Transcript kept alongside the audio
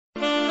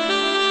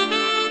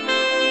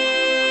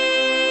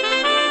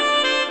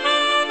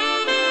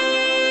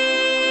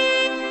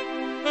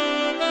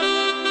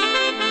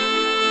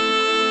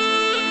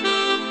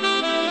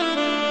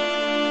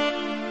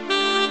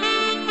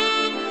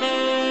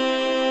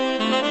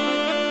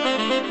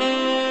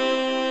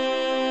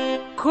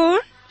Kun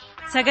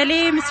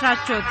sagalee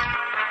misraachooti.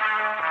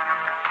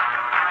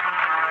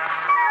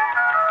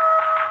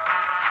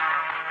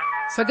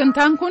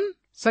 Sagantaan kun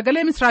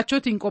sagalee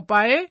misraachootiin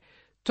qophaa'ee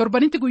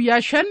torbanitti guyyaa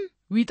 5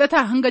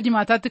 wiixataa hanga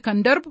jimaataatti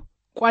kan darbu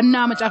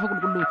qo'annaa macaafa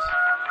qulqulluuti.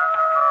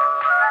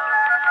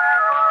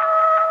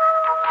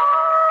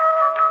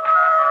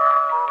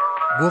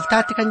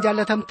 Gooftaatti kan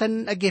jaallatamtan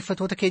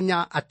dhaggeeffatoota keenya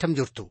attam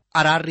jirtu.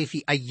 Araarrii fi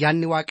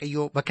ayyaanni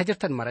Waaqayyoo bakka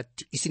jirtan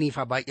maratti isiniif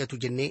haa baay'atu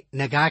jennee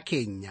nagaa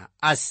keenya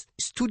as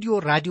istuudiyoo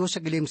raadiyoo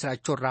sagalee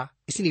misraachoorraa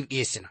isiniif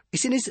dhiyeessina.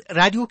 Isinis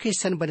raadiyoo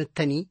keessan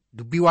banattanii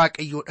dubbii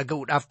Waaqayyoo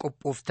dhaga'uudhaaf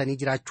qophooftanii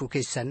jiraachuu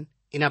keessan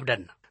in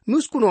abdanna.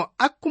 Nus kunoo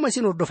akkuma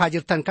isin hordofaa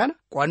jirtan kana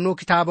qo'annoo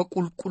kitaaba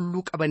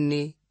qulqulluu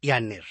qabannee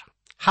dhiyaanneerra.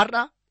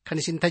 Har'a kan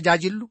isin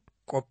tajaajillu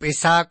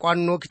qopheessaa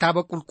qo'annoo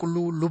kitaaba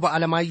qulqulluu luba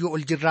Alamaayyoo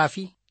Oljirraa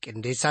fi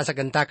qindeessaa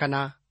sagantaa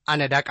kanaa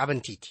Anadaa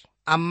Qabantiiti.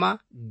 Amma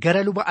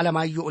gara luba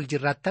Alamaayyoo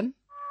Oljirraattan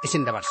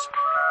isin dabarsa.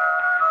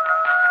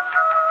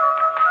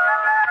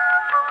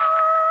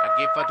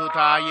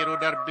 Dhaggeeffatoota yeroo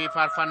darbee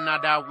faarfannaa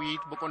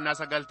Daawit boqonnaa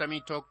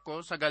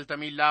 91,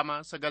 92,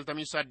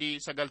 93,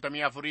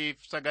 94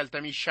 fi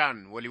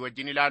 95 walii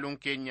wajjin ilaaluun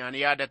keenya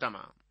ni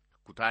yaadatama.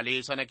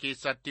 Kutaalee sana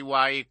keessatti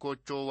waa'ee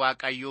kochoo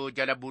Waaqayyoo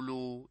jala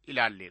buluu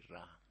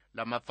ilaalleerra.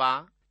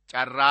 Lammaffaa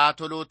carraa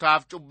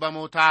tolootaaf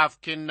cubbamootaaf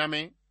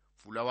kenname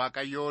fuula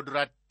Waaqayyoo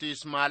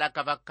durattis maal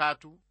akka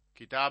fakkaatu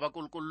kitaaba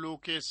qulqulluu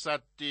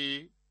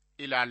keessatti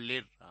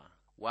ilaalleerra.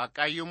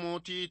 Waaqayyo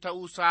mootii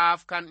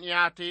ta'uusaaf kan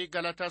dhiyaate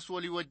galatas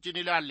walii wajjin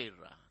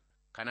ilaalleerra.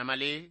 Kana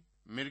malee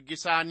mirgi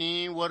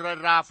isaanii warra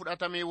irraa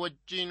fudhatame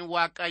wajjin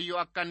Waaqayyo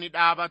akka inni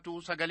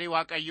dhaabatu sagalee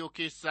Waaqayyoo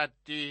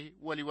keessatti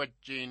walii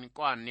wajjin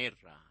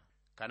qo'anneerra.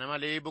 Kana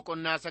malee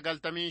boqonnaa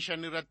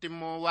 95 irratti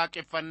immoo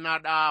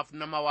waaqeffannaadhaaf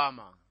nama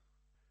waama.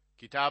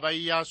 Kitaaba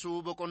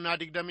Iyyaasuu boqonnaa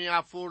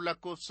 24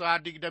 lakkoofsa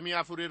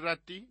 24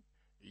 irratti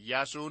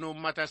Iyyaasuun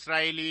uummata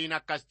Israa'eliin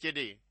akkas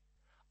jedhe,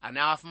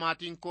 anaaf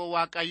maatiin koo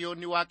Waaqayyoon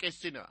ni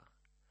waaqessina,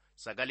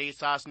 sagalee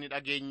isaas ni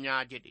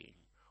dhageenyaa jedhe.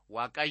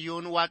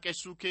 Waaqayyoon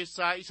waaqessuu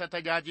keessaa isa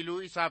tajaajiluu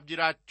isaaf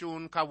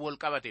jiraachuun kan wal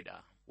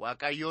qabatedha.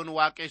 Waaqayyoon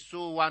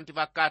waaqessuu wanti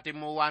fakkaate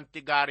immoo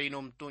wanti gaariin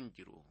homtuu hin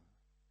jiru.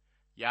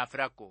 Yaa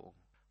fira koo,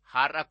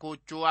 har'a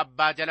kochoo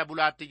abbaa jala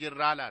bulaatti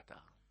jirraa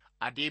laata?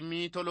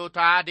 Adeemii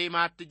tolootaa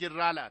adeemaatti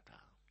jirraa laata?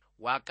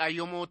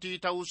 Waaqayyo mootii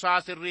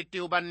ta'uusaa sirriitti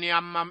hubannee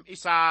hammam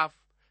isaaf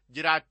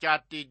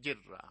jiraachaatti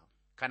jirra.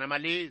 Kana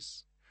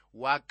malees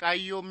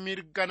Waaqayyo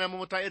mirga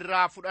namoota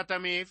irraa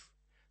fudhatameef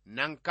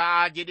nan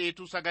ka'aa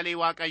jedheetu sagalee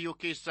Waaqayyo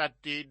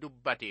keessatti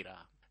dubbateera.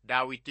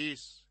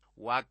 Daawitis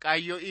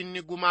Waaqayyo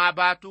inni gumaa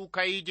baatu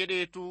ka'ii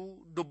jedheetu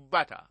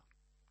dubbata.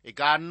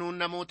 Egaa nuun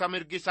namoota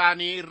mirgi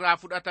isaanii irraa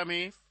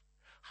fudhatameef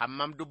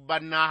hammam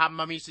dubbannaa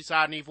hammamis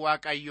isaaniif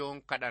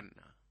Waaqayyoon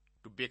kadhanna.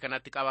 Dubbii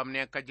kanatti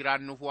qabamnee akka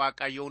jiraannuuf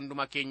Waaqayyo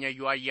hunduma keenya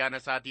iyyuu ayyaana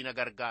isaatiin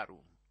gargaaru.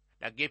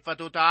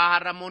 Dhaggeeffatoota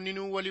har'amoonni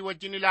nu walii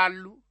wajjin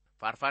ilaallu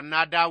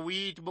faarfannaa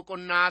Daawit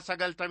boqonnaa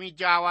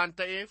 96 waan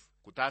ta'eef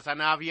kutaa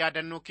sanaaf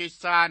yaadannoo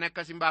keessaan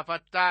akkasin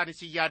baafattaan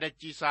isin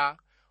yaadachiisaa.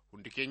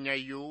 Hundi keenya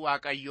iyyuu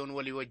Waaqayyoon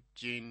walii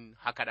wajjin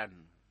haa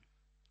kadhannu.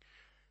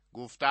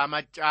 Gooftaa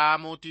maccaa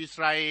mootii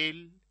Israa'el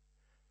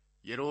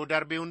yeroo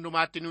darbee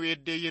hundumaatti nu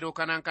eeddee yeroo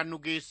kanaan kan nu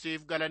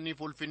geesseef galanni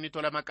fi ulfinni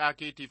tola maqaa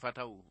keetiif haa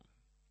ta'u.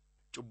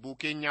 Cubbuu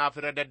keenyaaf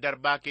irra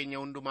daddarbaa keenya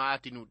hundumaa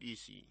ati nu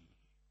dhiisi.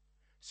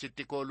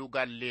 Sitti kooluu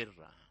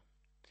galleerra.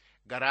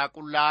 Garaa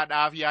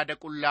qullaadhaaf yaada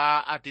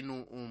qullaa ati nu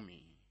uumi.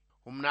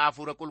 Humna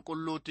hafuura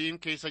qulqulluutiin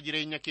keessa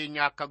jireenya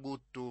keenya akka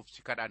guuttuuf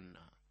si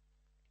kadhanna.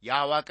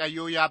 Yaa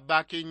Waaqayyoo yaa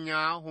abbaa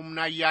keenyaa,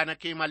 humna ayyaana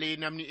kee malee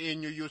namni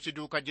eenyuyyuu si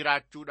duuka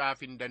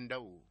jiraachuudhaaf hin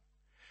danda'u.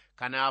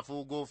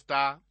 Kanaafuu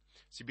Gooftaa,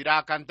 si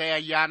biraa kan ta'e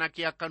ayyaana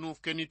kee akka nuuf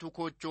kennitu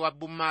kochoo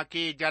abbummaa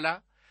kee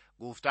jala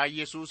Gooftaa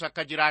Yesuus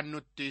akka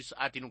jiraannuttis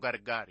ati nu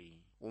gargaari.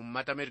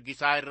 Uummata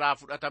mirgisaa irraa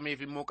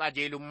fudhatameef immoo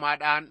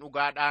qajeelummaadhaan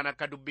dhugaadhaan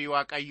akka dubbii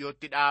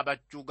Waaqayyootti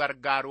dhaabachuu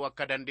gargaaruu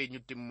akka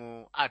dandeenyutti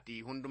immoo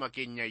ati hunduma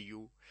keenya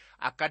iyyuu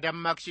akka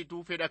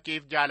dammaqsituu fedha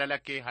keef jaalala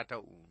kee haa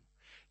ta'u.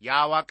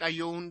 Yaa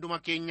Waaqayyoo hunduma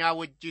keenyaa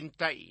wajjin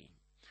ta'i.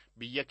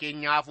 Biyya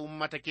keenyaaf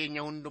uummata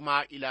keenya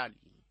hundumaa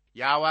ilaali.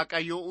 Yaa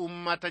Waaqayyoo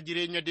uummata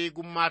jireenya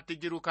deegummaatti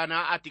jiru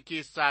kana ati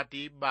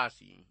keessaatii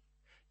baasi.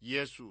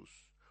 Yesuus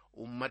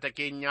uummata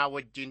keenyaa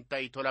wajjin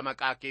ta'i tola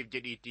maqaa keef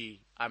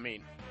jedhiitii.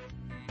 Ameen.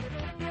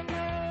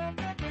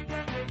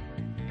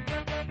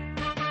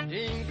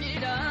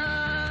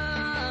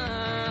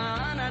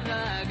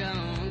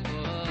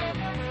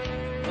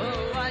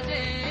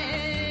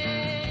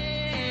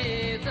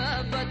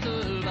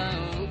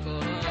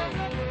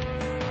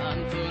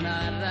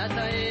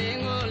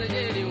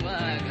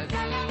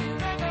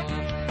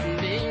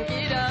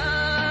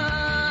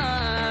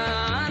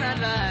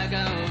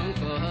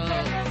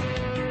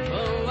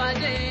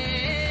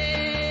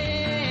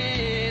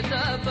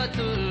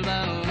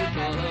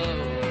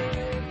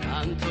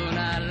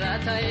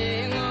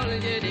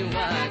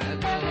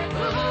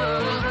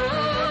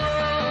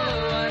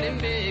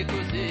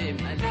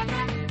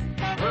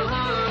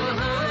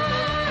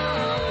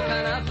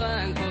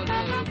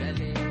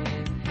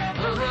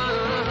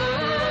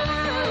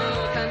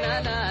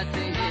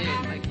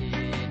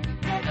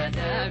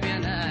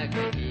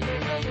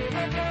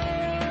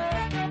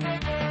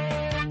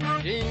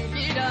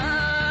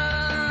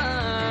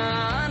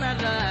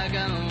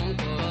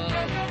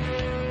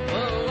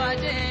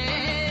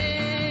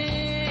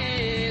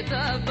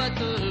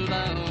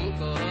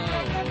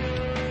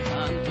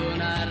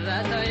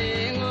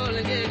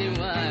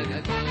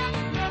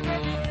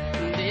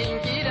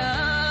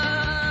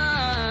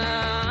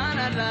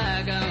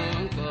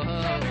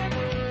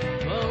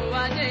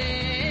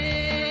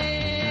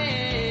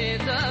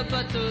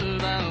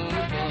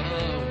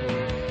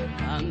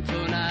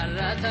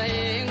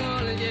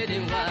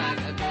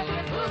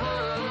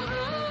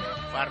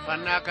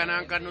 faarfannaa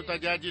kanaan kan nu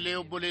tajaajilee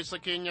obboleessa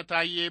keenya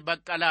Taayyee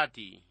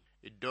Baqqalaati.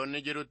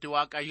 Iddoonni jirutti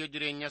Waaqayyo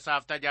jireenya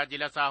isaaf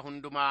tajaajila isaa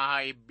hundumaa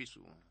haa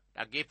eebbisu.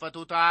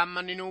 Dhaggeeffattoota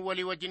amma nu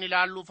walii wajjin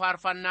ilaallu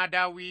faarfannaa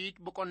Daawit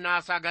boqonnaa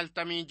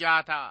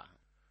 96.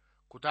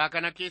 Kutaa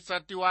kana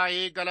keessatti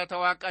waa'ee galata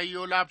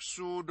Waaqayyoo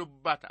labsuu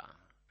dubbata.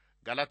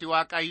 Galati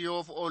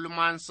Waaqayyoof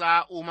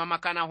oolmaansaa uumama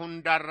kana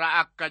hundarra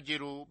akka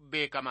jiru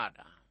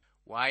beekamaadha.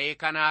 Waa'ee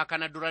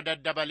kana dura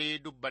daddabalee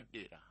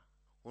dubbadheera.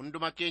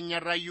 Hunduma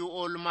keenyarrayyuu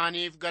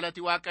oolmaaniif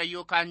galati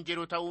Waaqayyoo kan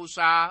jiru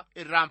ta'uusaa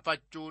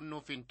irraanfachuun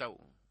nuuf hin ta'u.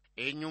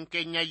 Eenyuun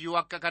keenyayyuu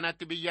akka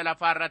kanatti biyya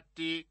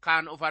lafaarratti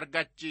kan of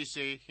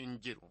argachiise hin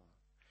jiru.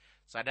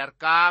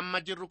 Sadarkaa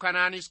amma jirru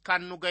kanaanis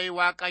kan nu ga'e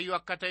Waaqayyo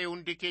akka ta'e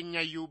hundi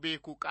keenyayyuu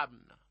beekuu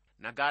qabna.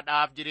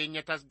 Nagaadhaaf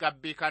jireenya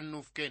tasgabbii kan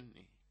nuuf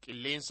kenne.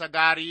 Qilleensa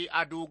gaarii,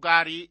 aduu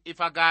gaarii,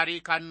 ifa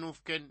gaarii kan nuuf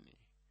kenne.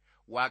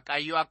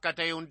 Waaqayyo akka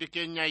ta'e hundi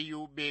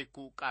keenyayyuu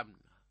beekuu qabna.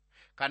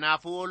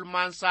 Kanaafuu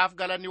oolmaansaaf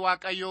galanni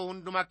Waaqayyoo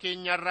hunduma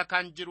keenyarra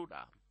kan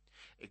jirudha.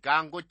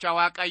 Egaan gocha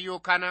Waaqayyoo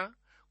kana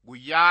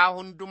guyyaa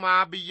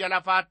hundumaa biyya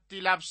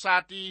lafaatti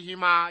labsaatii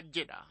himaa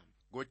jedha.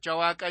 Gocha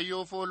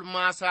Waaqayyoof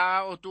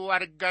oolmaasaa otuu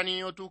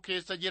arganii otuu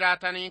keessa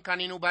jiraatanii kan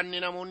hin hubanne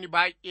namoonni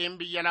baay'een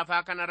biyya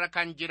lafaa kanarra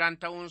kan jiran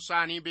ta'uun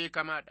isaanii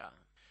beekamaadha.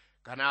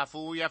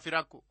 Kanaafuu yaa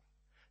fira ko,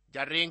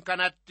 jarreen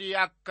kanatti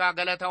akka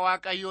galata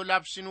Waaqayyoo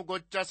labsinu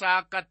gocha isaa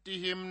akkatti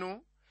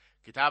himnu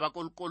kitaaba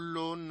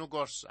qulqulluun nu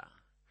gorsa.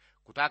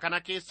 Kutaa kana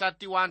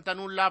keessatti wanta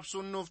nuun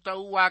labsuun nuuf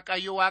ta'u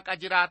Waaqayyo Waaqa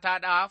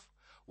jiraataadhaaf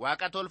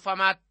Waaqa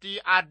tolfamaatti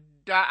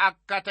adda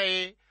akka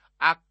ta'e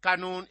akka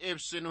nuun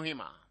ibsinu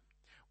hima.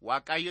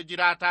 Waaqayyo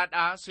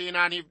jiraataadha,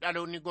 seenaaniif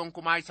dhaloonni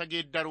gonkumaa isa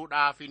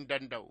geeddaruudhaaf hin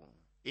danda'u.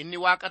 Inni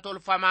Waaqa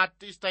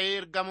tolfamaattis ta'ee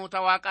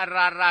ergamoota Waaqa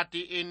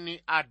irraarraati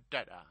inni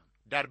addadha.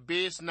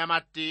 Darbees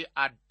namatti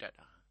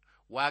addadha.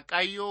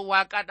 Waaqayyo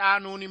Waaqadhaa,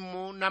 nuun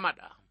immoo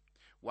namadha.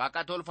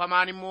 Waaqa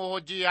tolfamaan immoo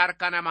hojii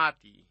harka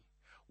namaati.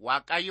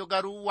 Waaqayyo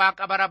garuu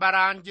Waaqa bara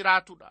baraan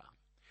jiraatudha.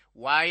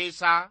 Waa'ee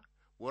isaa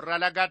warra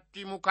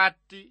lagatti,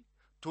 mukaatti,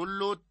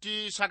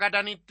 tulluutti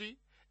sagadanitti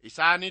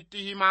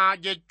isaanitti himaa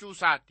jechuu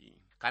isaati.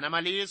 Kana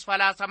malees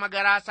falaasama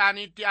garaa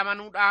isaaniitti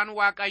amanuudhaan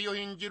Waaqayyo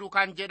hin jiru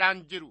kan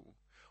jedhan jiru.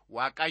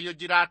 Waaqayyo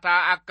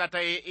jiraataa akka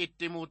ta'e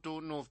itti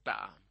himuutu nuuf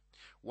ta'a.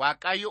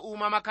 Waaqayyo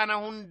uumama kana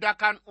hunda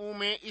kan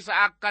uume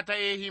isa akka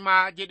ta'e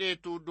himaa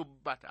jedheetu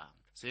dubbata.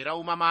 Seera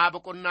uumamaa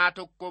boqonnaa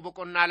 1,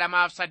 boqonnaa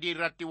 2 fi 3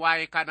 irratti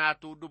waa'ee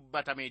kanaatu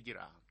dubbatamee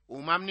jira.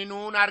 Uumamni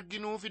nuun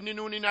arginuuf inni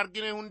nuun hin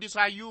argine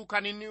hundisaayyuu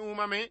kan inni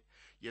uumame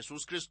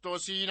Yesuus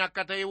Kiristoosiin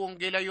akka ta'e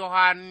wangeela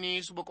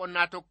Yohaannis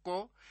boqonnaa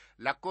 1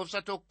 lakkoofsa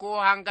 1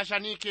 hanga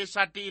 5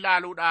 keessatti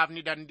ilaaluudhaaf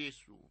ni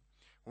dandeessu.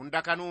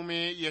 Hunda kan uume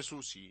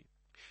Yesuusi.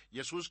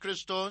 Yesuus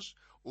Kiristoos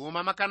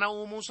uumama kana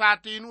uumuu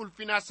isaatiin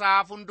ulfina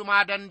isaa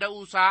hundumaa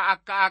danda'uu isaa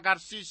akka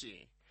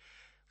agarsiise.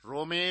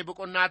 Roomee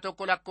boqonnaa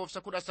 1 lakkoofsa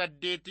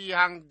 18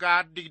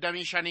 hanga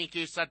 25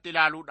 keessatti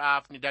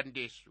ilaaluudhaaf ni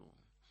dandeessu.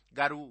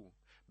 Garuu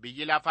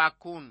biyyi lafaa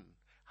kun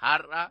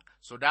har'a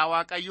sodaa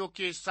Waaqayyoo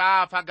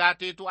keessaa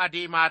fagaateetu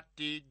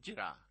adeemaatti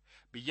jira.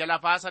 Biyya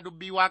lafaa isa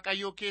dubbii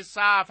Waaqayyoo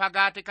keessaa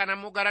fagaate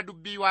kanammoo gara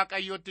dubbii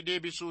Waaqayyootti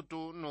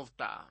deebisuutu nuuf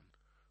ta'a.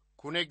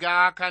 Kun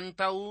egaa kan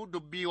ta'u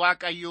dubbii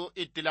Waaqayyoo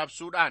itti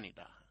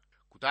labsuudhaanidha.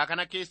 Kutaa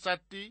kana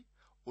keessatti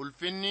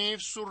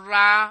ulfinniif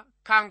surraa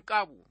kan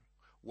qabu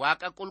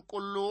Waaqa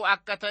qulqulluu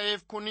akka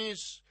ta'eef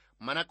kunis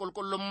mana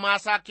qulqullummaa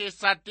isaa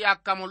keessatti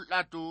akka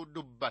mul'atu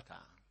dubbata.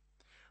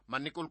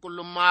 Manni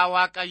qulqullummaa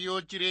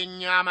Waaqayyoo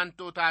jireenya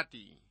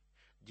amantootaati.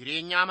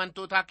 Jireenya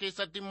amantootaa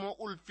keessatti immoo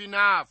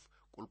ulfinaaf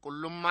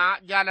qulqullummaa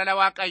jaalala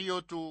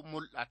Waaqayyootu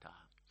mul'ata.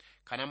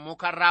 Kanammoo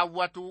kan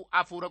raawwatu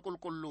hafuura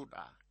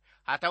qulqulluudha.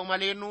 Haa ta'u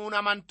malee nuun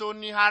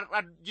amantoonni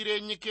har'a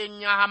jireenyi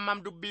keenya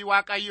hammam dubbii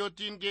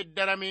Waaqayyootiin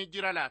geeddaramee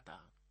jira laata?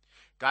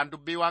 Kan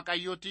dubbii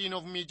Waaqayyootiin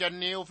of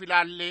miijannee of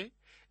ilaallee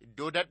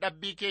iddoo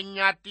dadhabbii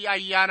keenyaatti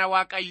ayyaana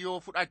Waaqayyoo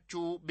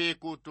fudhachuu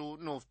beekuutu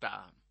nuuf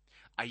ta'a.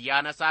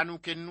 Ayyaana isaa nuu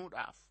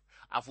kennuudhaaf,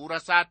 hafuura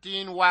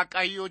isaatiin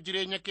Waaqayyoo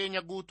jireenya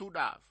keenya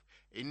guutuudhaaf,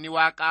 inni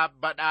Waaqa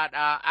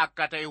badhaadhaa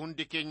akka ta'e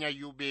hundi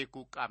keenyayyuu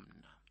beekuu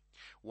qabna.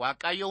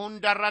 Waaqayyo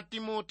hundarratti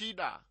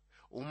mootiidha.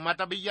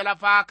 Ummata biyya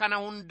lafaa kana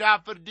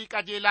hundaaf firdii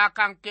qajeelaa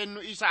kan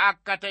kennu isa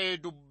akka ta'e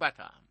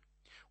dubbata.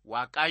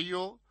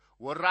 Waaqayyo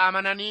warra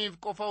amananiif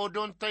qofa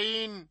odoon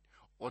ta'in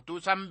otuu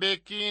san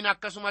beekiin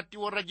akkasumatti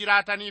warra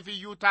jiraataniif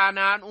iyyuu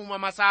taanaan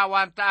uumama isaa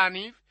waan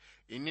ta'aniif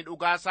inni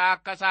dhugaasaa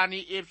akka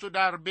isaanii ibsu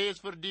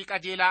darbees firdii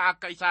qajeelaa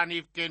akka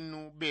isaaniif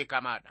kennu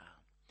beekamaadha.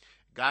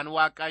 Gaan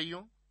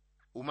Waaqayyo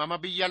uumama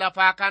biyya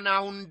lafaa kanaa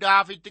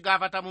hundaaf itti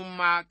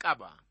gaafatamummaa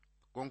qaba.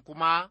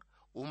 Gonkumaa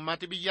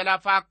ummati biyya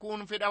lafaa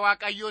kun fedha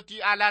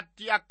Waaqayyootii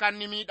alatti akka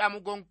inni miidhamu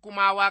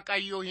gonkumaa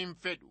Waaqayyoo hin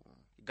fedhu.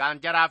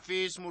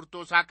 Gaanjaraafis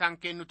murtoosaa kan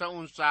kennu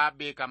ta'uunsaa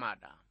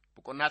beekamaadha.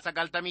 Boqonnaa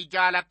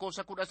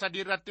 96:13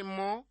 irratti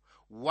immoo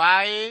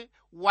waa'ee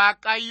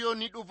Waaqayyoo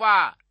ni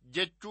dhufaa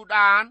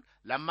jechuudhaan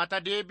lammata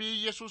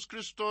deebii Yesus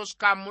Kristos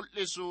kan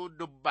mul'isu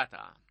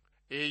dubbata.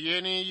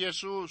 Eeyyeen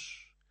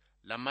Yesus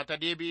lammata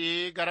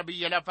deebi'ee gara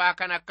biyya lafaa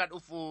kan akka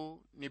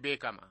dhufu ni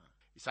beekama.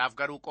 Isaaf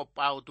garuu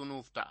qophaa'utu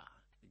nuuf ta'a.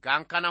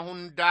 Egaan kana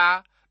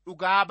hundaa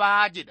dhugaa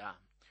ba'aa jedha.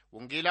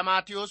 Wangeela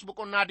Maatiyos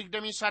boqonnaa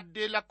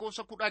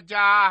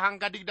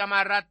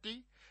 28:16-20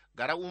 irratti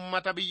gara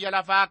uummata biyya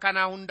lafaa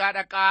kana hundaa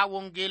dhaqaa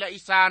wangeela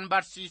isaan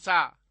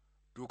barsiisaa.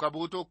 Duuka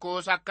buutuu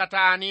koos akka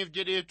ta'aniif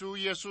jedheetu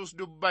Yesus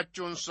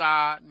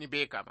dubbachuunsaa ni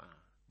beekama.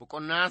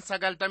 Boqonnaan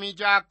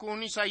 96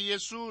 kun isa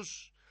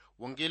Yesus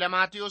wangeela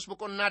Maatiyos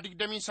boqonnaa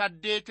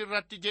 28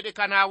 irratti jedhe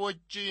kanaa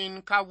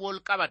wajjin kan wal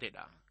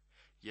qabatedha.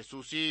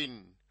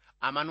 Yesuusiin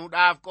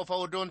amanuudhaaf qofa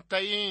odoon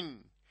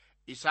ta'in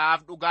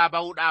isaaf dhugaa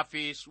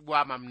ba'uudhaafis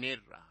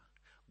waamamneerra.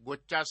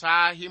 Gocha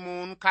isaa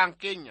himuun kan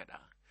keenyadha.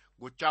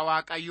 Gocha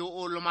Waaqayyoo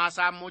oolmaa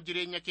isaa immoo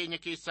jireenya keenya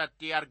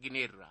keessatti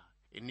argineerra.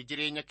 Inni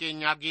jireenya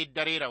keenyaa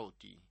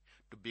geeddareera'uti.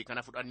 Dubbii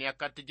kana fudhannee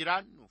akka itti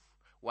jiraannuuf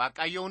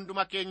Waaqayyo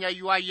hunduma keenya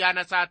iyyuu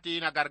ayyaana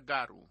isaatiin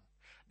gargaaru.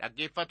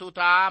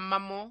 Dhaggeeffattoota amma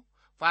immoo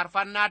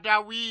faarfannaa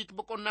Daawit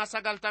boqonnaa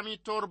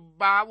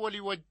 97 walii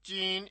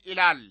wajjin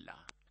ilaalla.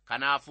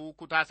 Kanaafuu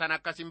kutaa sana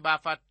akkasin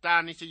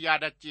baafattaan isin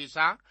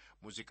yaadachiisa.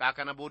 Muuziqaa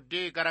kana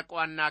booddee gara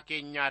qo'annaa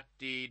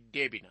keenyaatti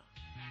deebina.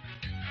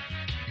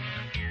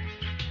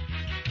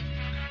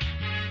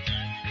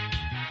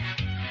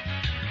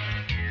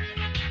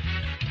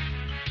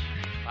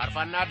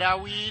 Faarfannaa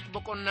Daawit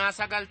boqonnaa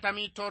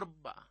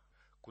 97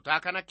 kutaa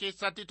kana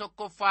keessatti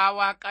tokkoffaa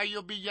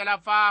Waaqayyo biyya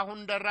lafaa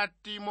hunda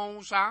irratti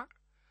mo'uusaa,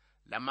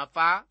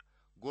 lammaffaa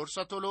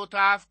gorsa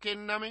tolootaaf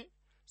kenname,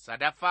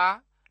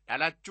 sadaffaa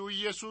dhalachuu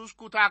Yesus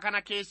kutaa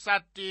kana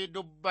keessatti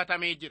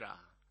dubbatamee jira.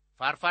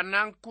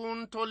 Faarfannaan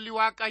kun tolli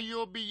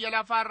Waaqayyoo biyya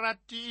lafaa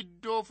irratti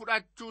iddoo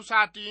fudhachuu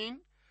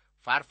isaatiin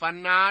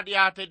faarfannaa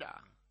dhiyaatedha.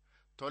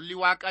 Tolli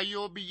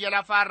Waaqayyoo biyya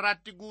lafaa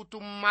irratti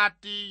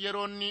guutummaatti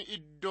yeroonni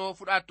iddoo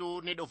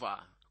fudhatu ni dhufa.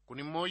 Kun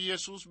immoo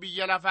Yesus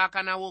biyya lafaa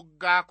kana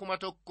waggaa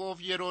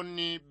 1,000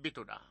 yeroonni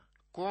bitudha.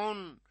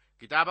 Kun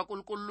kitaaba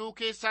qulqulluu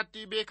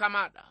keessatti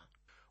beekamaadha.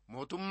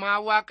 Mootummaa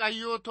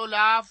Waaqayyoo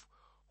tolaaf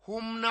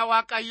humna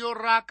Waaqayyoo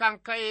irraa kan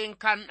ka'een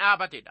kan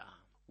dhaabatedha.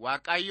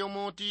 Waaqayyo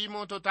mootii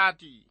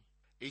moototaati.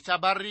 Isa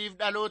barriif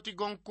dhalooti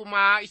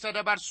gonkumaa isa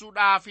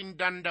dabarsuudhaaf hin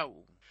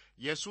danda'u.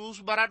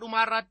 Yesus bara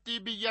dhumaa irratti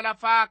biyya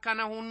lafaa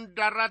kana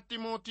hunda irratti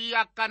mootii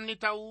akka inni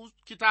ta'u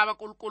kitaaba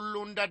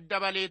qulqulluun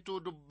daddabaleetu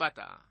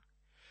dubbata.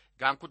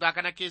 Gaan kutaa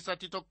kana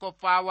keessatti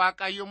tokkoffaa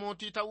Waaqayyo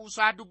mootii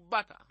ta'uusaa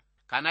dubbata.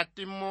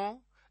 Kanatti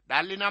immoo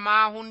dhalli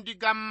namaa hundi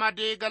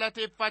gammadee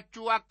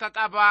galateeffachuu akka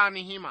qabaan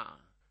hima.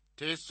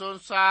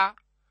 Teessoonsaa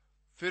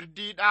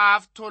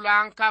firdiidhaaf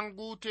tolaan kan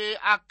guutee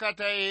akka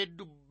ta'e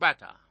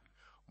dubbata.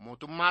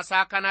 Mootummaa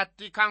isaa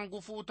kanatti kan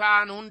gufuu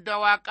ta'an hunda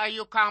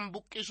Waaqayyo kan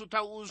buqqisu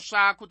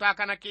ta'uusaa kutaa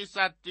kana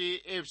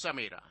keessatti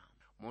ibsameera.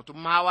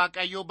 Mootummaa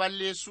Waaqayyoo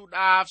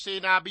balleessuudhaaf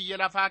seenaa biyya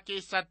lafaa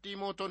keessatti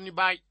mootonni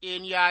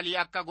baay'een yaalii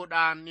akka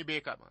godhaan ni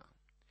beekama.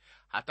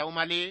 Haa ta'u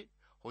malee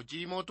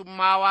hojii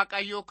mootummaa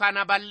Waaqayyoo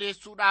kana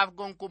balleessuudhaaf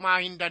gonkumaa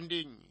hin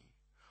dandeenye.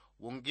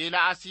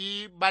 Wangeela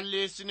asii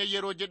balleessine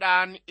yeroo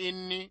jedhaan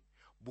inni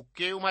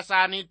bukkee'uma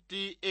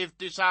isaaniitti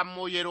ifti isaa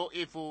immoo yeroo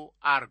ifu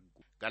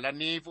argu.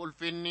 Galanniif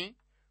ulfinni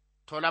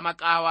tola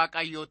maqaa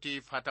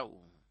Waaqayyootiif haa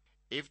ta'u.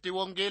 Ifti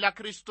wangeela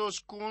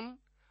Kristos kun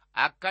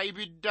akka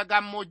ibidda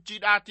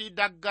gammoojjiidhaatii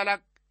daggala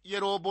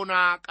yeroo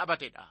bonaa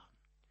qabatedha.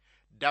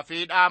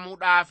 Dafee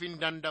dhaamuudhaaf hin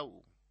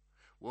danda'u.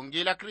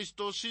 Wangeela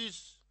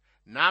Kiristoosis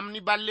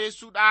namni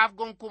balleessuudhaaf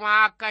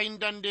gonkumaa akka hin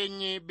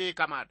dandeenye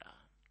beekamaadha.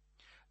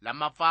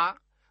 Lammaffaa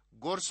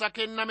gorsa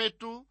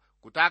kennametu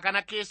kutaa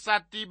kana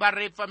keessatti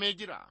barreeffamee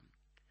jira.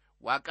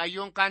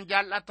 Waaqayyoon kan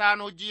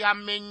jaallataan hojii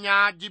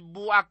hammeenyaa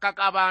jibbuu akka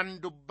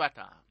qaban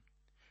dubbata.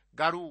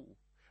 Garuu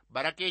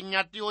bara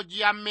keenyatti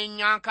hojii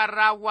hammeenyaa kan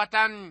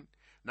raawwatan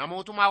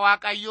namootuma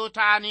Waaqayyoo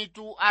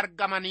ta'aniitu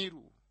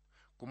argamaniiru.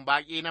 Kun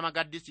baay'ee nama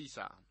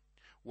gaddisiisa.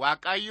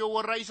 Waaqayyo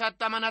warra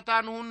isatti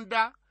amanatan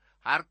hunda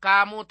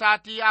harkaa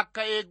mootaatii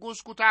akka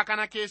eegus kutaa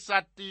kana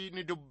keessatti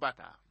ni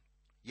dubbata.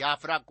 Yaa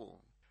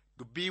firaqo,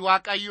 dubbii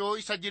Waaqayyoo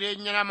isa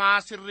jireenya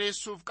namaa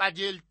sirreessuuf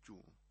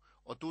qajeelchu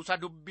otuu isa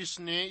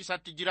dubbisnee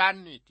isatti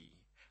jiraanneeti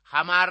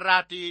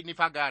hamaarraatii ni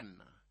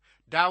fagaanna.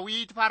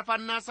 Daawit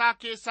faarfannaa isaa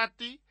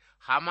keessatti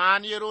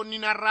hamaan yeroo inni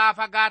narraa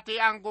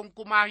fagaatee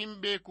gonkumaa hin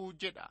beeku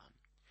jedha.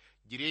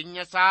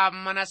 Jireenya isaa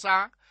mana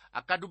isaa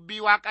akka dubbii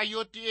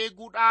Waaqayyootti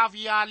eeguudhaaf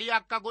yaalii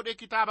akka godhe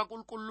kitaaba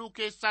qulqulluu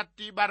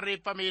keessatti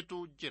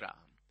barreeffameetu jira.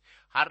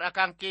 Har'a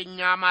kan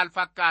keenyaa maal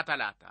fakkaata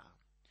laata?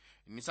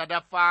 Inni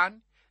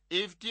sadaffaan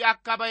ifti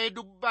akka ba'e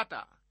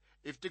dubbata.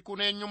 Ifti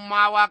kun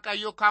eenyummaa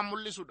Waaqayyoo kan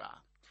mul'isudha.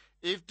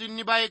 Ifti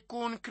inni ba'e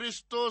kun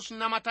Kristos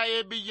nama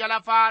ta'ee biyya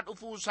lafaa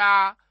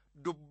dhufuusaa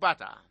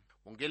dubbata.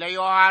 Wangeela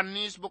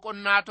Yohaannis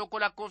boqonnaa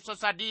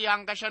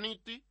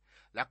 1:3-5tti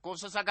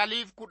lakkoofsa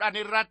 9-10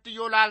 irratti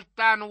yoo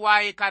laaltaan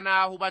waa'ee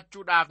kanaa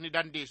hubachuudhaaf ni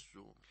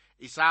dandeessu.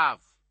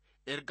 Isaaf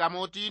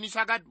ergamootiin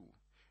sagadu.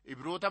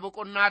 Ibroota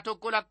boqonnaa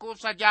 1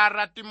 lakkoofsa 6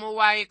 irratti immoo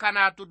waa'ee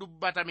kanaatu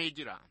dubbatamee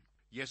jira.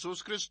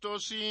 Yesuus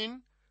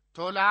Kiristoosiin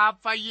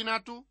tolaaf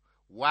fayyinatu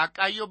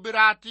Waaqayyo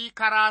biraatii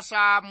karaa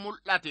isaa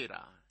mul'ateera.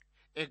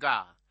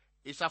 Egaa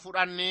isa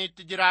fudhannee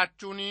itti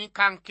jiraachuun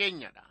kan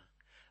keenyadha.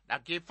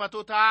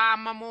 Dhaggeeffattoota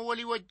amma immoo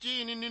walii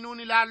wajjin inni nuun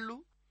ilaallu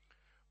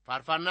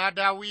faarfannaa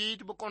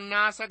Daawit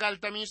boqonnaa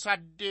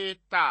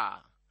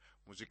 98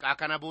 muuziqaa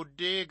kana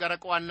booddee gara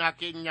qo'annaa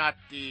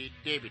keenyaatti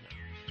deebina.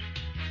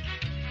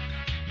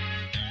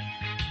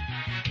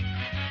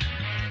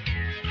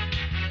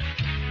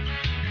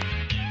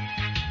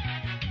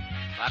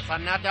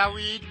 Faarfannaa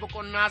Daawit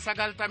boqonnaa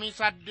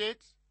 98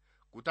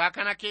 kutaa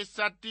kana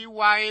keessatti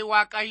waa'ee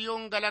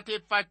Waaqayyoon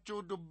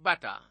galateeffachuu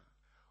dubbata.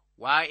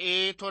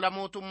 Waa'ee tola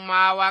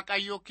mootummaa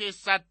Waaqayyoo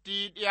keessatti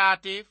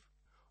dhiyaateef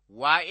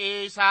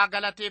waa'ee isaa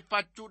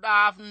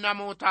galateeffachuudhaaf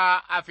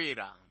namoota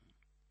afeera.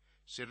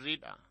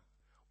 Sirriidha.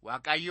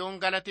 Waaqayyoon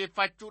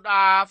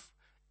galateeffachuudhaaf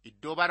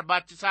iddoo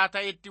barbaachisaa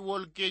ta'etti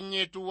wal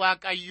geenyeetu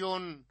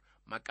Waaqayyoon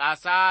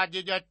maqaasaa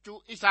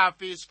jajachuu,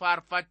 isaafis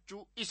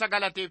faarfachuu, isa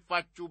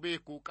galateeffachuu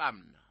beekuu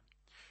qabna.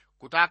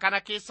 Kutaa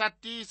kana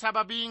keessatti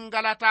sababiin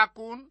galataa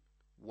kun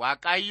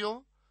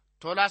Waaqayyo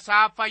tola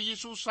isaa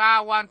fayyisuu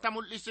isaa wanta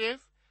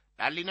mul'iseef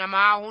dhalli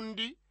namaa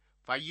hundi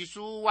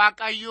fayyisuu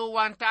Waaqayyoo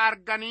wanta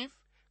arganiif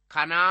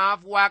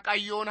kanaaf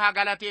Waaqayyoon haa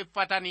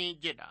galateeffatanii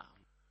jedha.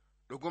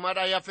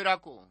 Dhugumadha yaa fira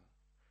ko,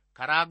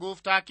 karaa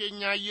gooftaa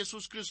keenyaa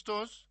Yesuus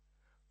Kiristoos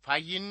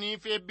fayyinni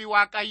fi eebbi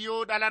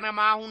Waaqayyoo dhala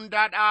namaa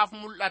hundaadhaaf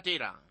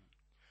mul'ateera.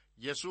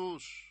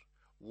 Yesuus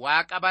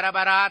Waaqa bara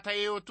baraa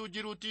ta'ee utuu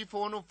jiruutii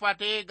foon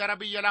uffatee gara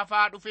biyya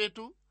lafaa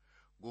dhufeetu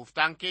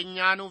gooftaan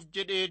keenyaa nuuf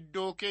jedhee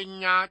iddoo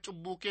keenyaa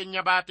cubbuu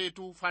keenya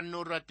baateetu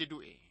fannoo irratti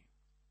du'e.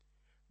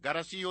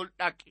 Gara Si'ool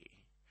dhaqe.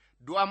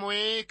 Du'a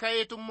mo'ee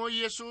ka'eetu immoo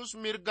Yesuus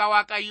mirga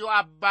Waaqayyoo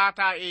Abbaa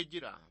taa'ee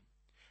jira.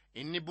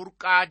 Inni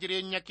burqaa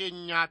jireenya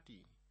keenyaati.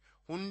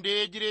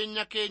 Hundee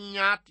jireenya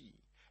keenyaati.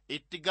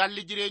 Itti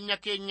galli jireenya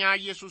keenyaa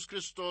Yesuus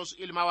Kiristoos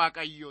ilma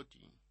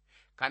Waaqayyooti.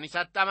 Kan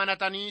isatti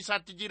amanatanii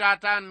isatti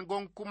jiraatan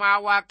gonkumaa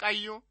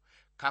Waaqayyo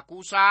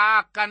kakuusaa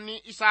akka inni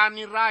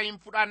isaanirraa hin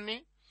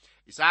fudhanne,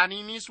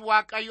 isaaniinis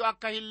Waaqayyo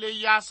akka hin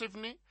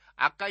leeyyaasifne,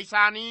 akka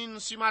isaaniin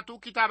simatu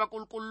kitaaba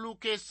qulqulluu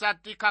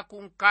keessatti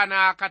kakuun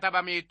kana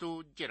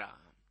katabameetu jira.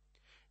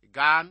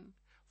 Egaan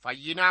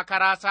fayyinaa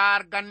karaa isaa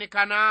arganne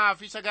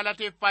kanaaf isa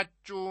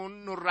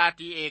galateeffachuun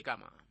nurraatii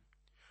eegama.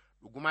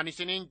 Dhuguman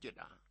isiniin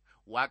jedha,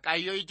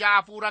 Waaqayyo ija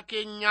hafuura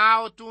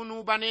keenyaa utuu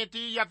nuu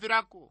baneetii yaa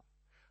fira ko,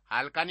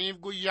 halkaniif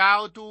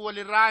guyyaa utuu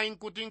walirraa hin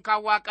kutin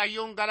kan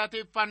Waaqayyoon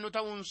galateeffannu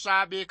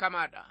ta'uunsaa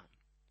beekamaadha.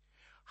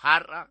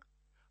 Har'a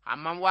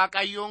hammam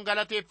Waaqayyoon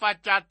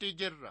galateeffachaatti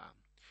jirra.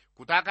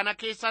 Kutaa kana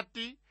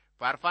keessatti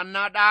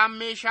faarfannaadhaan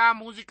meeshaa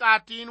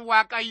muuziqaatiin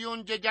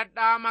Waaqayyoon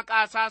jajadhaa,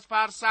 maqaasaas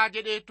faarsaa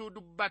jedheetu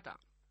dubbata.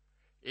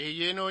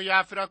 Eeyyeenoo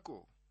yaa fira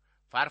ko,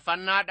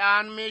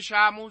 faarfannaadhaan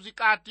meeshaa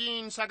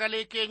muuziqaatiin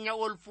sagalee keenya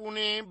ol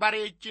fuunee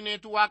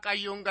bareechineetu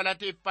Waaqayyoon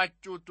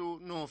galateeffachuutu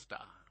nuuf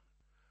ta'a.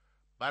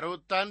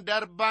 Baroottan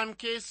darban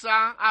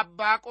keessaa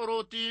abbaa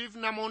qorootiif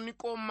namoonni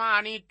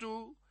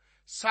qomma'aniitu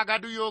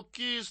sagadu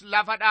yookiis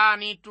lafa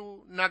dha'aniitu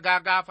nagaa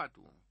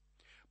gaafatu.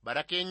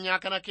 Bara keenyaa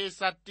kana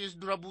keessattis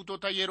dura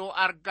buutota yeroo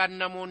argan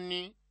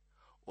namoonni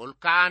ol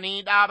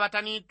ka'anii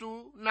dhaabataniitu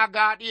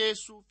nagaa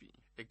dhi'eessuufi.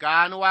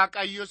 Egaan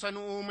Waaqayyo isa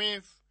nu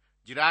uumeef,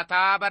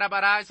 jiraataa bara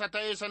baraa isa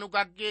ta'e isa nu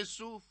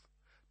gaggeessuuf,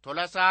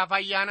 tola isaa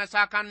fayyaana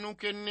isaa kan nu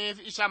kenneef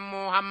isa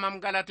immoo hammam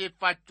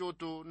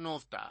galateeffachuutu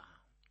nuuf ta'a.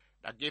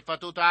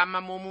 Dhaggeeffattoota amma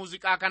immoo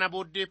muuziqaa kana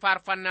booddee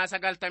faarfannaa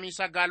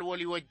 99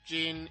 walii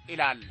wajjin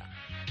ilaalla.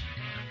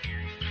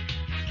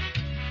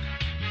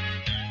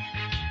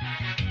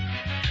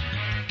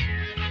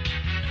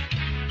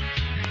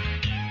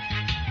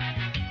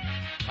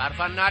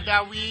 Faarfannaa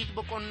Daawit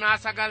boqonnaa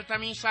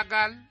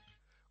 99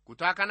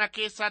 kutaa kana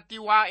keessatti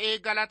waa'ee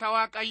galata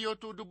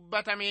Waaqayyootu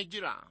dubbatamee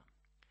jira.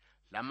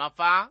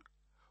 Lammaffaa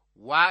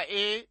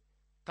waa'ee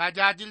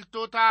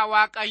tajaajiltoota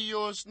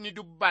Waaqayyoos ni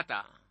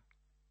dubbata.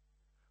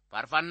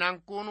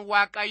 Faarfannaan kun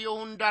Waaqayyo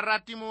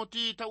hundarratti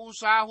mootii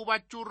ta'uusaa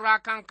hubachuurraa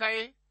kan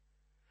ka'e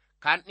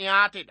kan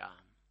dhiyaatedha.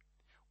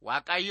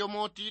 Waaqayyo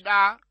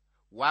mootiidha.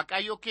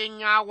 Waaqayyo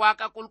keenyaa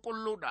Waaqa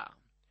qulqulluudha.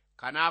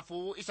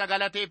 Kanaafuu isa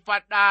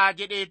galateeffadhaa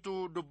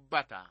jedheetu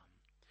dubbata.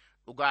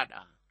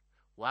 Dhugaadha.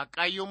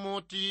 Waaqayyo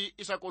mootii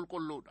isa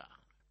qulqulluudha.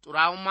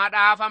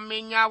 Xuraa'ummaadhaaf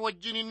ammeenyaa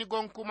wajjin inni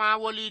gonkumaa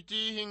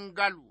waliitii hin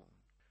galu.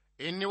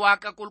 Inni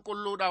Waaqa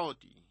qulqulluudha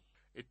hooti.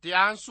 Itti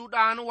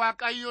aansuudhaan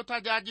Waaqayyo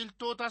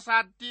tajaajiltoota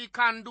isaatti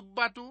kan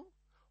dubbatu,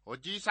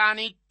 hojii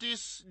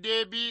isaaniittis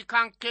deebii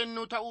kan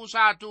kennu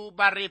ta'uusaatu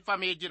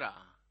barreeffamee jira.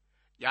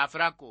 Yaa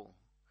fira ko,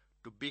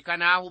 dubbii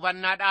kanaa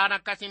hubannaadhaan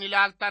akkasin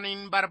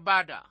ilaaltaniin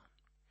barbaada.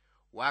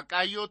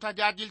 Waaqayyo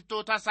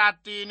tajaajiltoota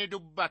isaatti ni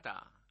dubbata.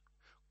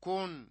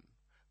 Kun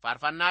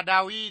faarfannaa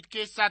Daawit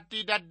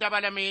keessatti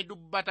daddabalamee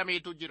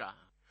dubbatameetu jira.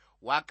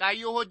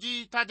 Waaqayyo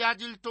hojii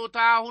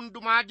tajaajiltootaa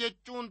hundumaa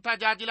jechuun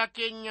tajaajila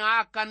keenya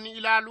akka inni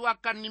ilaalu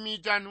akka inni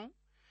miijanu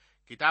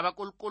kitaaba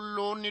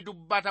qulqulluun ni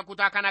dubbata.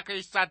 Kutaa kana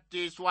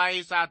keessattis waa'ee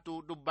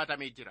isaatu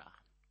dubbatamee jira.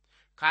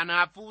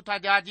 Kanaafuu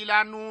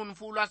tajaajila nuun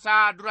fuula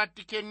isaa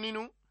duratti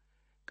kenninu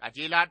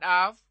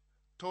qajeelaadhaaf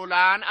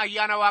tolaan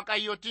ayyaana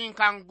Waaqayyootiin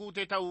kan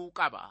guute ta'uu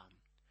qaba.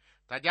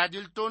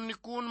 Tajaajiltoonni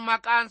kun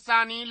maqaan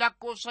isaanii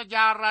lakkoofsa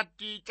 6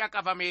 irratti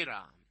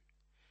caqafameera.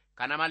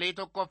 Kana malee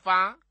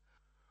tokkoffaa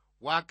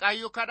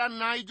Waaqayyo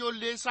kadhannaa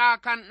ijoollee isaa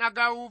kan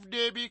dhaga'uuf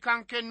deebii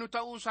kan kennu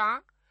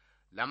ta'uusaa,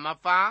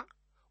 lammaffaa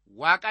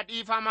Waaqa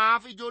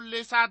dhiifamaaf ijoollee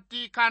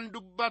isaatti kan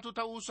dubbatu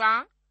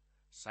ta'uusaa,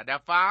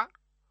 sadaffaa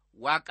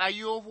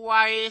Waaqayyoof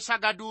waa'ee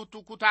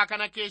sagaduutu kutaa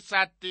kana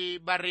keessatti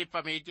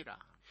barreeffamee jira.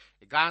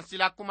 Egaan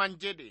sila akkuman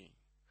jedhe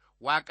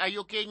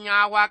Waaqayyo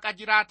keenya Waaqa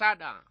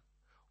jiraataadha.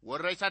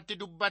 Warra isatti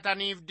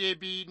dubbataniif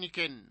deebii ni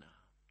kenna.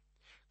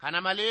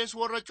 Kana malees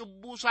warra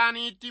cubbuu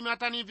isaaniitti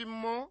himataniif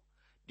immoo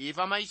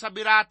dhiifama isa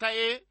biraa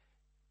ta'e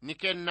ni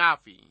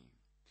kennaafi.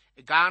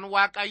 Egaan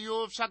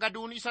Waaqayyoof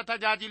sagaduun isa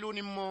tajaajiluun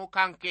immoo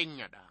kan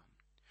keenyadha.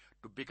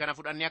 Dubbii kana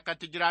fudhannee akka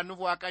itti jiraannuuf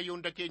Waaqayyo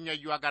hunda keenya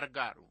iyyuu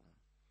gargaaru.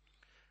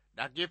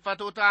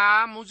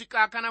 Dhaggeeffatoota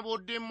muuziqaa kana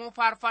booddee immoo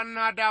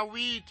faarfannaa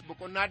Daawit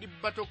boqonnaa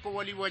 100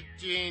 walii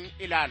wajjin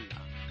ilaalla.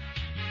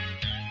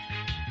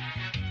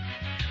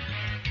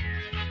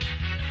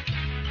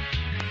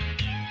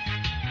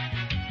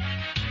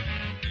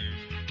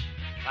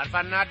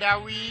 Faarfannaa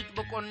Daawit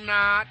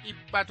boqonnaa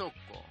 100.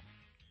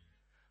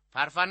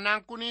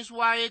 Faarfannaan kunis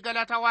waa'ee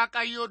galata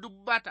Waaqayyoo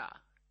dubbata.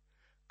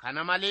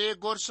 Kana malee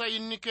gorsa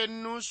inni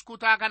kennus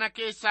kutaa kana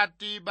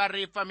keessatti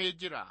barreeffamee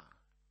jira.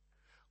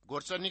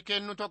 Gorsa inni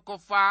kennu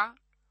tokkoffaa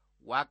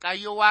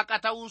Waaqayyo Waaqa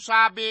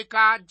ta'uusaa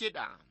beekaa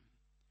jedha.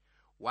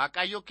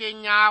 Waaqayyo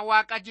keenya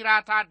Waaqa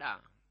jiraataadha.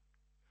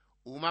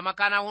 Uumama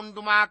kana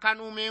hundumaa kan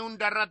uume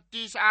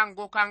hundarrattis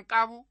aangoo kan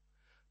qabu,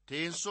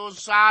 teensoon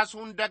isaas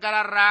hunda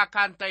gararraa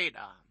kan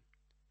ta'edha.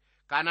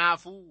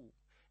 Kanaafuu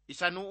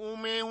isa nu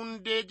uume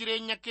hundee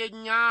jireenya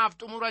keenyaaf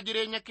xumura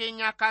jireenya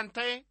keenyaa kan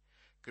ta'e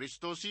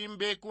Kiristoosiin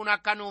beekuun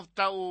akka nuuf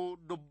ta'u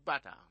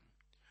dubbata.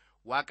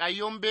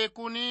 Waaqayyoon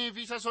beekuuniif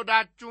isa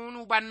sodaachuun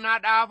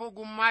hubannaadhaaf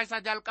ogummaa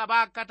isa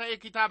jalqabaa akka ta'e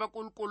kitaaba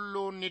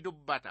qulqulluun ni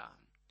dubbata.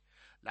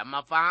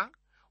 Lammaffaa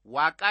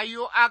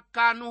Waaqayyo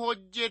akka nu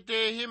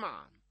hojjete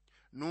hima.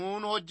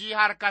 Nuun hojii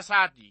harka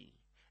isaati.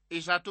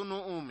 Isatu nu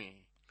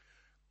uume.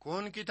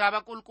 Kun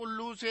kitaaba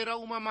qulqulluu seera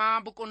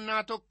uumamaa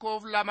boqonnaa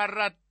 1-2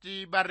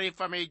 irratti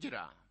barreeffamee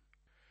jira.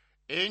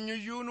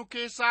 Eenyuyyuu nu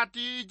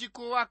keessaatii iji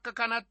koo akka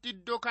kanatti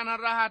iddoo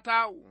kanarra haa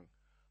taa'u,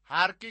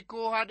 harki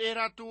koo haa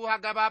dheeratu, haa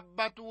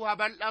gabaabbatu, haa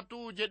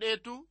bal'atu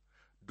jedheetu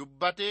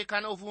dubbatee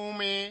kan of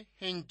uume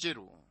hin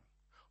jiru.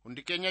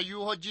 Hundi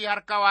keenyayyuu hojii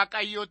harka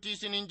Waaqayyootii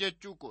isiniin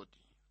jechuu kooti.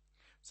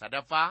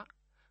 Sadaffaa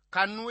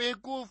kan nu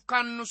eeguuf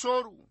kan nu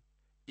sooru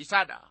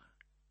isadha.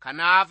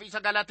 Kanaaf isa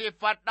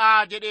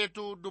galateeffadhaa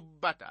jedheetu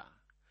dubbata.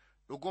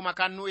 Dhuguma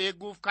kan nu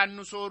eeguuf kan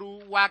nu sooru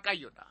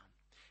Waaqayyodha.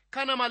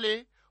 Kana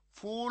malee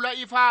fuula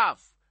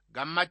ifaaf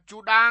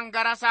gammachuudhaan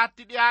gara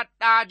isaatti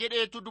dhiyaadhaa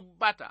jedheetu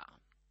dubbata.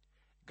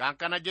 Gaan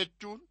kana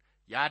jechuun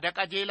yaada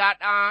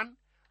qajeelaadhaan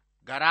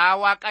garaa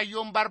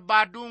Waaqayyoon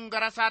barbaaduun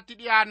gara isaatti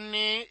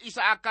dhiyaannee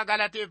isa akka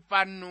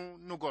galateeffannu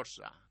nu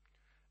gorsa.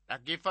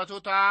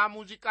 Dhaggeeffatoota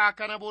muuziqaa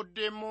kana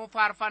booddee immoo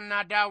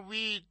faarfannaa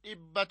Daawit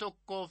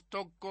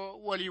 101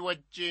 walii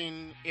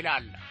wajjin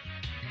ilaalla.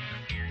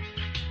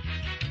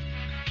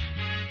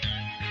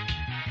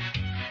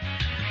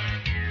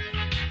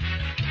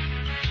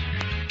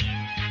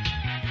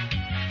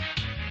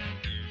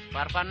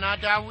 Faarfannaa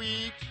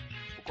Daawit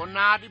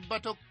boqonnaa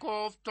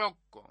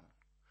 101.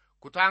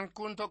 Kutaan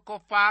kun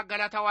tokkoffaa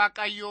galata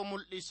Waaqayyoo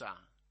mul'isa.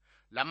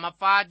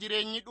 Lammaffaa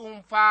jireenyi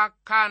dhuunfaa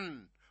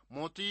kan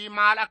mootii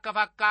maal akka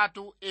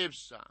fakkaatu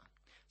ibsa.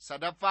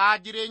 Sadaffaa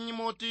jireenyi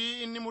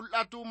mootii inni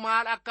mul'atu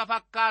maal akka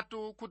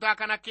fakkaatu kutaa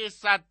kana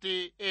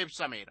keessatti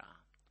ibsameera.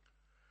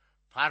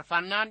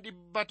 Faarfannaan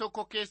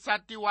 100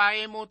 keessatti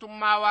waa'ee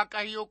mootummaa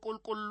Waaqayyoo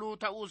qulqulluu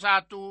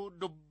ta'uusaatu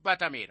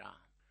dubbatameera.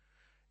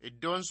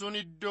 Iddoon sun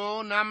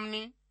iddoo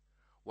namni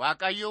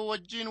Waaqayyoo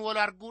wajjin wal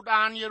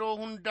arguudhaan yeroo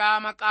hundaa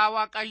maqaa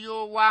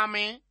Waaqayyoo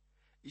waamee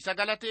isa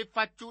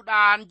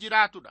galateeffachuudhaan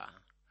jiraatudha.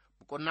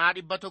 Boqonnaa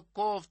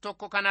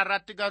 101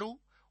 kanarratti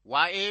garuu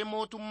waa'ee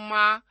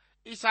mootummaa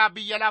isaa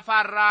biyya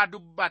lafaarraa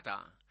dubbata.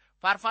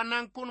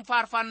 Faarfannaan kun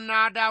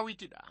faarfannaa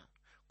Daawitidha.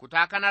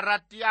 Kutaa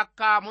kanarratti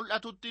akka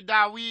mul'atutti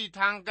Daawit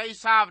hanga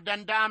isaaf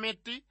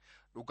danda'ametti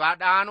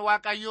dhugaadhaan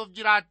Waaqayyoof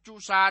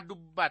jiraachuusaa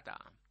dubbata.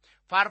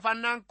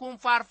 Faarfannaan kun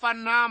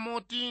faarfannaa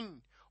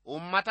mootiin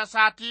uummata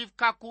isaatiif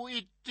kakuu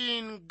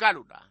ittiin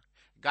galudha.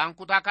 Gaan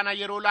kutaa kana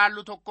yeroo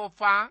laallu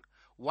tokkoffaa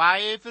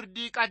waa'ee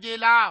firdii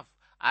qajeelaaf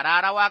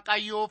araara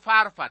Waaqayyoo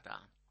faarfata.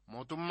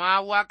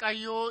 Mootummaa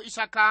Waaqayyoo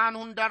isa kaan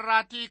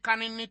hundarraatii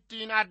kan inni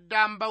ittiin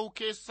addaan ba'u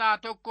keessaa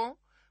tokko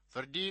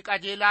firdii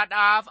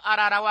qajeelaadhaaf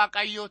araara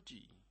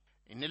Waaqayyooti.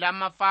 Inni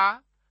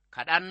lammaffaa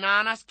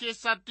kadhannaan as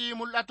keessatti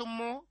mul'atu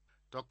immoo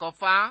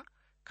tokkoffaa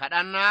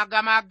kadhannaa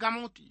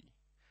gamaaggamuuti.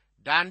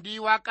 daandii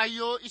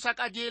Waaqayyoo isa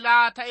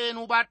qajeelaa ta'een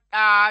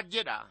hubadhaa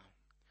jedha.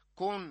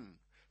 Kun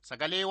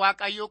sagalee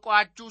Waaqayyoo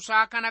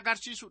qo'achuusaa kan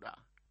agarsiisudha.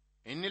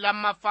 Inni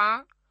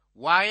lammaffaa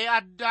waa'ee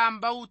addaan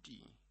ba'uuti.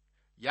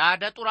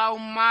 Yaada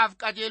xuraa'ummaaf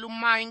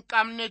qajeelummaa hin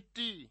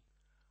qabnetti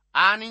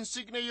aan hin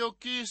siqne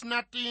yookiis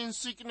natti hin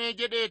siqne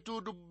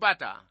jedheetu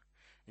dubbata.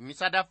 Inni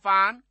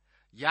sadaffaan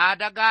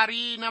yaada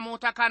gaarii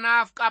namoota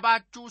kanaaf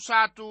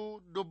qabaachuusaatu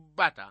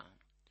dubbata.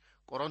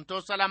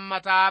 Qorontos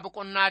lammataa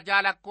boqonnaa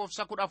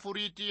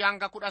 6:14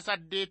 hanga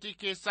 18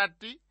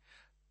 keessatti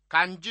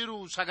kan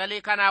jiru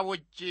sagalee kanaa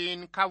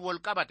wajjin kan wal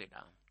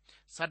qabatedha.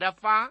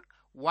 Sadaffaa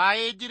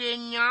waa'ee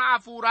jireenyaa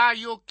hafuuraa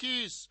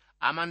yookiis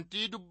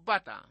amantii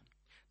dubbata.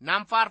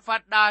 Nan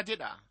faarfadhaa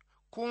jedha.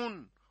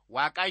 Kun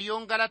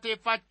Waaqayyoon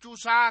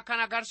galateeffachuusaa kan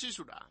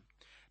agarsiisudha.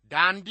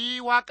 Daandii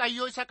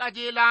Waaqayyoo isa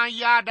qajeelaan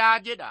yaadaa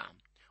jedha.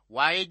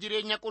 Waa'ee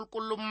jireenya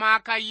qulqullummaa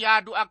kan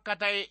yaadu akka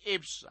ta'e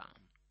ibsa.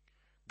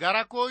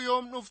 Gara koo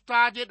yoom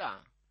dhuftaa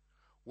jedha.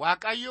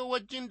 Waaqayyoo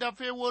wajjin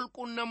dafee wal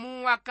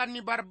qunnamuu akka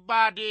inni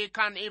barbaade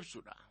kan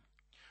ibsudha.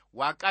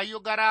 Waaqayyo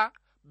gara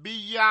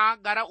biyyaa,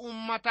 gara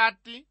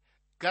uummataatti,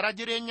 gara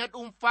jireenya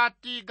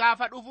dhuunfaatti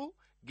gaafa dhufu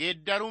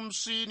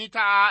geeddarumsi ni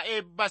ta'a,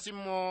 eebbas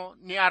immoo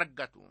ni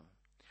argatu.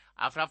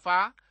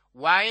 Afraffaa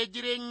waa'ee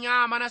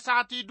jireenyaa mana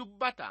isaatii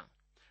dubbata.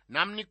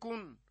 Namni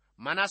kun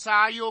mana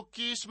isaa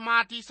yookiis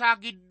maatii isaa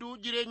gidduu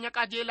jireenya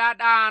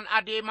qajeelaadhaan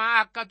adeemaa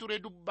akka ture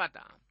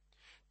dubbata.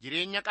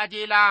 Jireenya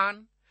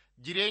qajeelaan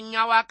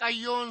jireenya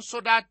Waaqayyoon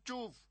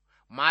sodaachuuf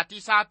maatii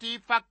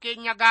isaatiif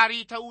fakkeenya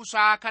gaarii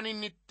ta'uusaa kan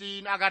inni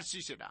ittiin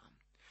agarsiisedha.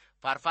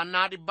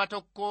 Faarfannaa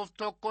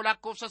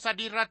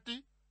 101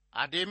 irratti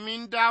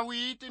adeemmiin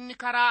Daawit inni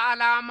karaa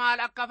alaa maal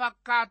akka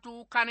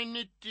fakkaatu kan inni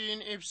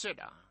ittiin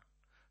ibsedha.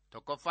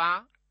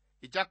 Tokkoffaa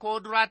ija koo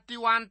duratti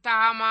wanta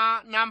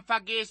hamaa nan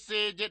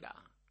fageesse jedha.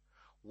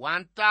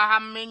 Wanta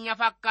hammeenya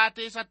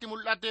fakkaatee isatti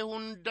mul'ate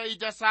hunda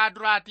ija isaa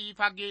duraatii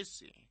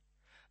fageesse.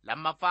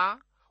 Lammaffaa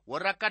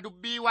warra akka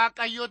dubbii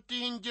Waaqayyootti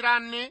hin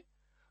jiraanne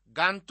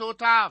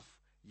gantootaaf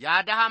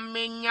yaada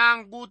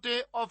hammeenyaan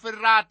guute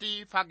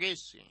ofirraatii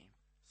fageesse.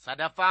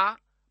 Sadaffaa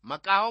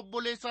maqaa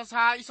obboleessa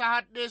isaa isa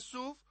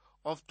hadheessuuf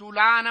of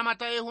tuulaa nama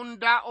ta'e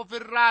hunda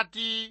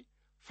ofirraatii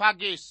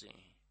fageesse.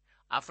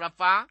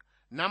 Afraffaa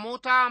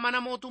namoota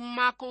mana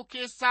mootummaa koo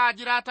keessaa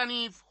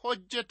jiraataniif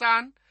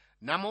hojjetan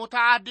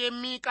namoota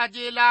adeemmii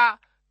qajeelaa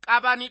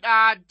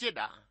qabanidha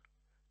jedha.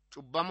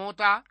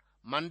 Cubbamoota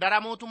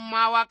mandara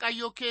mootummaa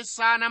Waaqayyoo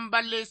keessaa nan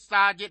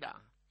balleessaa jedha.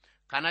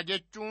 Kana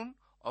jechuun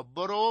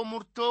obboroo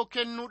murtoo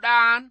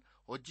kennuudhaan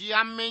hojii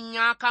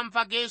hammeenyaa kan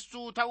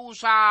fageessuu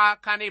ta'uusaa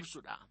kan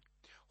ibsudha.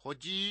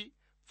 Hojii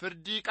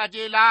firdii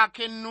qajeelaa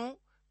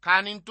kennuu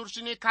kan hin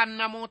tursine kan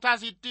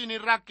namootaas ittiin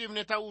hin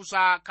rakkifne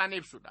ta'uusaa kan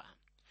ibsudha.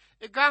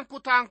 Egaan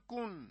kutaan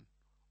kun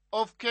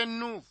of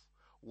kennuuf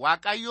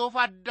Waaqayyoof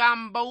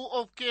addaan ba'uu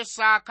of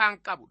keessaa kan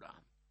qabudha.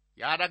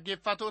 Yaa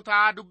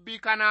dhaggeeffattoota dubbii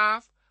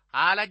kanaaf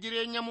haala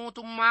jireenya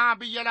mootummaa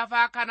biyya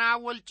lafaa kanaa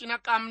wal cina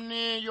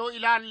qabnee yoo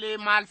ilaalle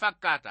maal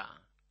fakkaata?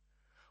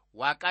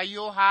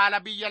 Waaqayyoo haala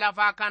biyya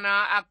lafaa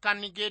kanaa akka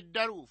inni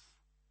geeddaruuf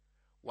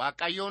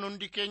Waaqayyoon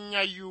hundi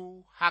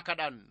keenyayyuu haa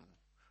kadhannu.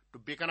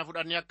 Dubbii kana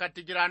fudhannee akka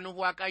itti jiraannuuf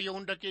Waaqayyo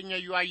hunda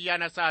keenyayyuu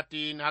ayyaana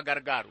isaatiin haa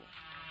gargaaru.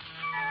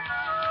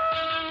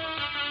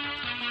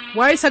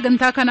 Waa'ee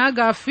sagantaa kanaa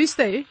gaaffiis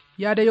ta'e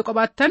yaada yoo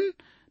qabaattan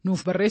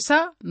nuuf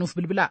barreessaa, nuuf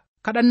bilbilaa.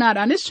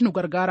 Kadhannaadhaanis nu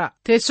gargaara.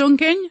 Teessoon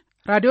keenya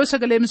Raadiyoo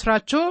Sagalee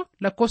Misraachoo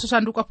lakkoofsa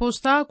saanduqa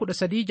poostaa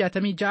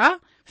 1366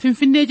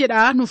 Finfinnee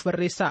jedhaa nuuf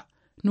barreessaa.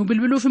 Nu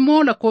bilbiluuf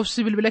immoo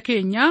lakkoofsi bilbila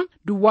keenyaa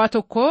Duwwaa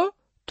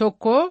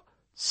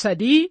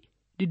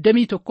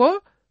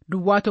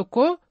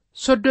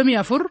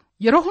 11321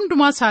 yeroo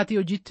hundumaa sa'atii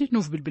hojiitti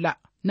nuuf bilbilaa.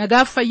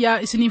 Nagaaf fayyaa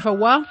isiniif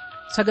hawwaa.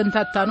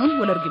 Sagantaa ittaanuun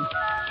wal argina.